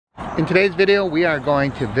In today's video, we are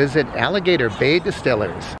going to visit Alligator Bay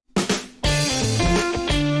Distillers.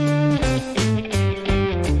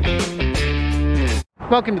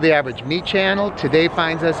 Welcome to the Average Me channel. Today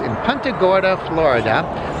finds us in Punta Gorda, Florida,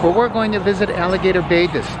 where we're going to visit Alligator Bay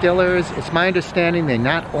Distillers. It's my understanding they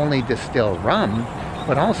not only distill rum,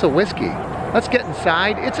 but also whiskey. Let's get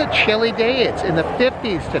inside. It's a chilly day. It's in the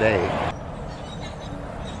 50s today.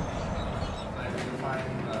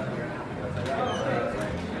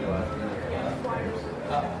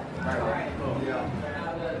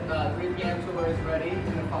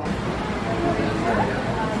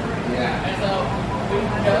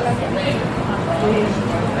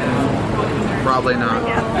 Probably not.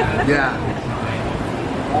 Yeah.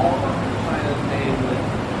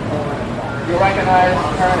 You'll recognize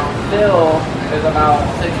current fill is about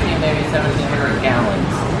 16, maybe 1,700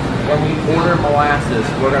 gallons. When we order molasses,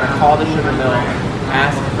 we're going to call the sugar mill,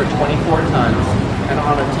 ask for 24 tons, and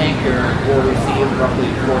on a tanker we'll receive roughly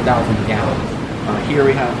 4,000 gallons. Here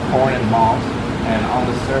we have corn and malt, and on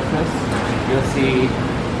the surface you'll see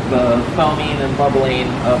the foaming and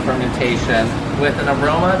bubbling of fermentation with an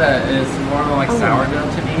aroma that is more like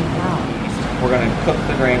sourdough to me. We're going to cook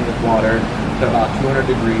the grain with water to about 200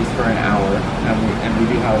 degrees for an hour, and we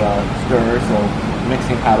do have a stir, so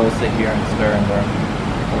mixing paddles sit here and stir and burn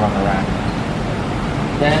around the rack.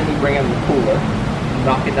 Then we bring in the cooler,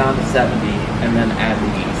 knock it down to 70, and then add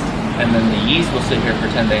the yeast. And then the yeast will sit here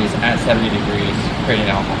for 10 days at 70 degrees,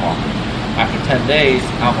 creating alcohol. After 10 days,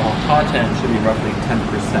 alcohol content should be roughly 10%.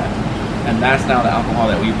 And that's now the alcohol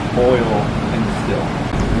that we boil and distill.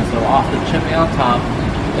 And so off the chimney on top,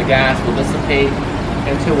 the gas will dissipate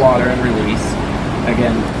into water and release,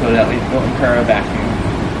 again, so that we don't incur a vacuum.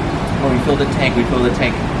 When we fill the tank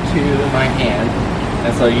to my hand.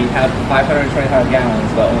 And so you have 525 gallons,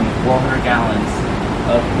 but only 400 gallons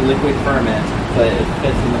of liquid ferment, but it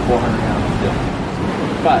fits in the 400 gallons still.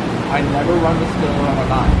 But I never run the still when I'm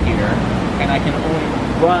not here, and I can only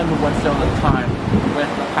run one still at a time with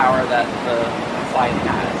the power that the site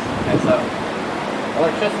has. And so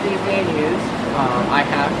electricity is being used. I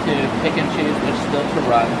have to pick and choose which still to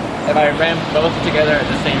run. If I ran both together at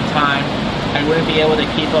the same time, I wouldn't be able to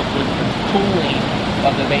keep up with the cooling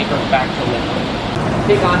of the vapor back to liquid.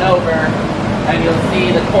 Peek on over, and you'll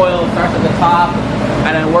see the coil starts at the top,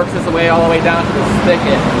 and then works its way all the way down to the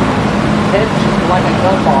spigot. Pitch like a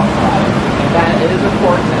gumball size, and that is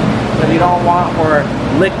important, but you don't want for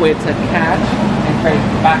liquid to catch and create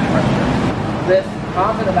back pressure. This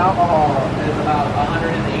content of alcohol is about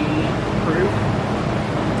 180 proof,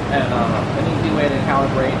 and an easy way to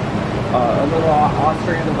calibrate. A little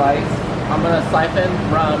Austrian device. I'm going to siphon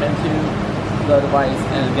rum into the device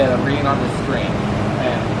and get a reading on the screen,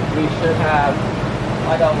 and we should have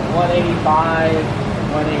like a 185,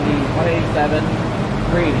 180, 187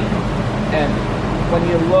 reading. And when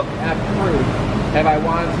you look at proof, if I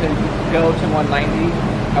wanted to go to 190,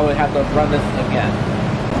 I would have to run this again.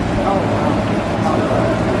 Oh, wow.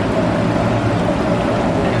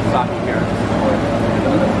 I can stop you here.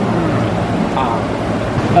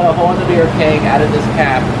 Put a hole in the beer keg, added this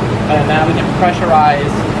cap, and now we can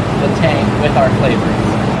pressurize the tank with our flavors.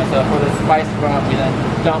 And so for the spiced rum, we then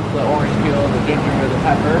dump the orange peel, the ginger, the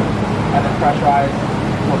pepper, and then pressurize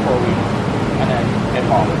for 4 weeks, and then it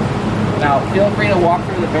bottles. Now, feel free to walk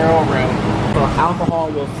through the barrel room. So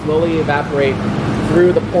alcohol will slowly evaporate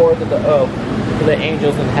through the pores of the oak to the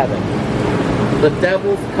angels in heaven. The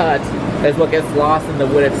devil's cut is what gets lost in the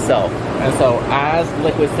wood itself. And so as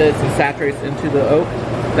liquid sits and saturates into the oak,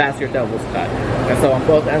 that's your devil's cut. And so on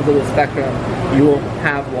both ends of the spectrum, you will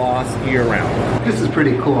have loss year round. This is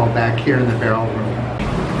pretty cool back here in the barrel room.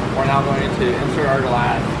 We're now going to insert our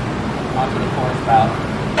glass onto the corn spout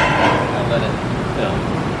and let it fill.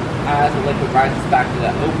 As the liquid rises back to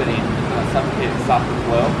that opening, it's going to suffocate and stop the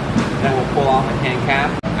flow. Then we'll pull off the can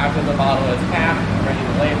cap. After the bottle is capped, ready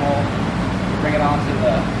to label, bring it onto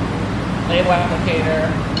the label applicator,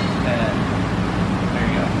 and there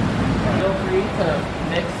you go. Feel free to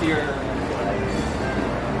mix your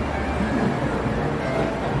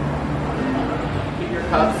keep your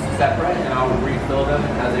cups separate, and I'll refill them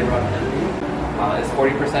as they run empty. It's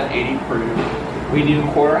 40% 80 proof. We do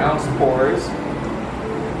quarter-ounce pours.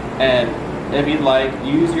 And if you'd like,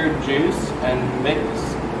 use your juice and mix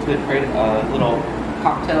to create a little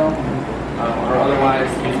cocktail, or otherwise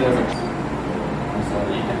use it as a... So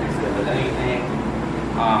you can mix it with anything.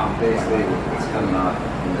 Basically, it's coming off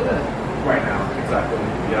into that. Right now, exactly.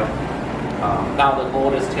 Yep. Now the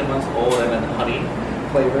gold is 10 months old and then honey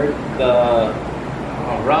flavored. The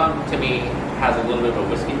rum, to me, has a little bit of a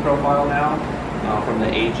whiskey profile now from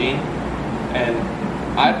the aging. And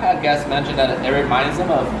I've had guests mention that it reminds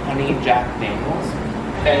them of honey Jack Daniels.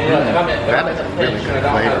 And you know, if I'm in the pinch, I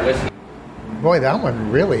don't have whiskey. Boy, that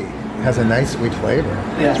one really has a nice sweet flavor.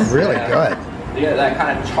 Yes. It's really good. You get that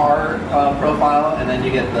kind of char profile, and then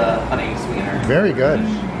you get the honey sweetener. Very good.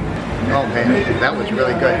 Oh man, that was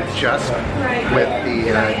really good. Just with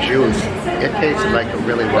the juice, it tasted like a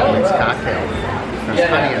really well-mixed cocktail. There's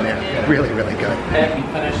honey in there. Really, really good. Heavy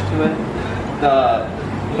finish to it. The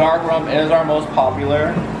dark rum is our most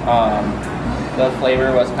popular. The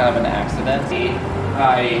flavor was kind of an accident.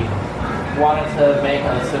 I wanted to make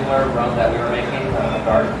a similar rum that we were making,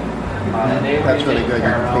 dark. And they That's really good. You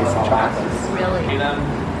can taste the chocolate. Really? See them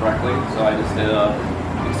correctly, so I just did a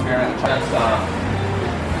experiment.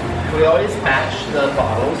 We always batch the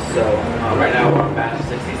bottles, so right now we're on batch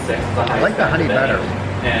 66. I like the honey better,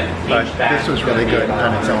 but this was really good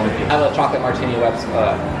on its own. I have a chocolate martini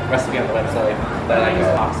recipe on the website that I use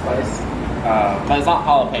hot spice, but it's not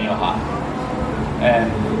jalapeno hot. And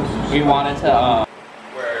we wanted to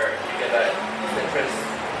where you get that citrus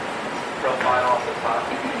profile off the top.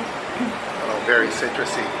 Oh, very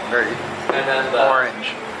citrusy, very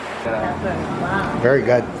orange. Very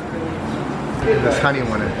good. This honey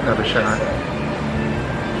one, another shot. I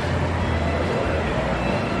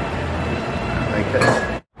like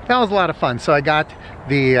this. That was a lot of fun. So I got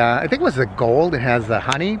the, I think it was the gold. It has the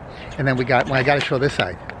honey. And then we got, well, I got to show this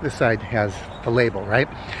side. This side has the label, right?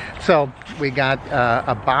 So we got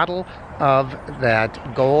a bottle of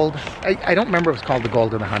that gold. I don't remember if it's called the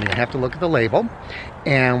gold or the honey. I have to look at the label.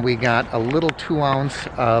 And we got a little 2 ounce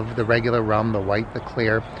of the regular rum, the white, the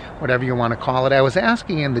clear, whatever you want to call it. I was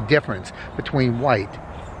asking him the difference between white,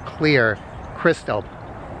 clear, crystal.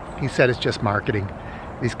 He said it's just marketing.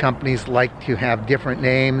 These companies like to have different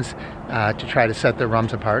names to try to set their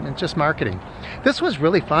rums apart, and it's just marketing. This was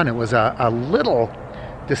really fun. It was a little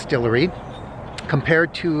distillery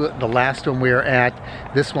compared to the last one we were at.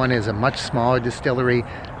 This one is a much smaller distillery.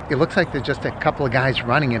 It looks like there's just a couple of guys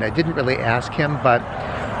running it. I didn't really ask him, but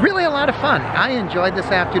really a lot of fun. I enjoyed this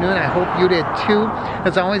afternoon. I hope you did too.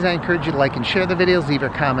 As always, I encourage you to like and share the videos. Leave your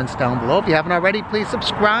comments down below. If you haven't already, please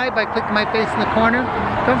subscribe by clicking my face in the corner.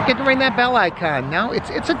 Don't forget to ring that bell icon. Now, it's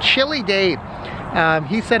a chilly day.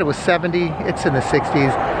 He said it was 70. It's in the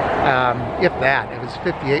 60s. If that. It was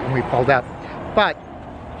 58 when we pulled up. But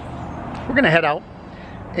we're going to head out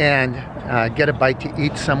and get a bite to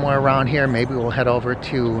eat somewhere around here. Maybe we'll head over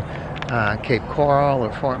to Cape Coral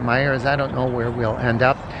or Fort Myers. I don't know where we'll end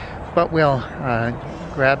up, but we'll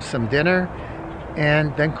grab some dinner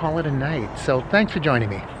and then call it a night. So thanks for joining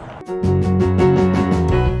me.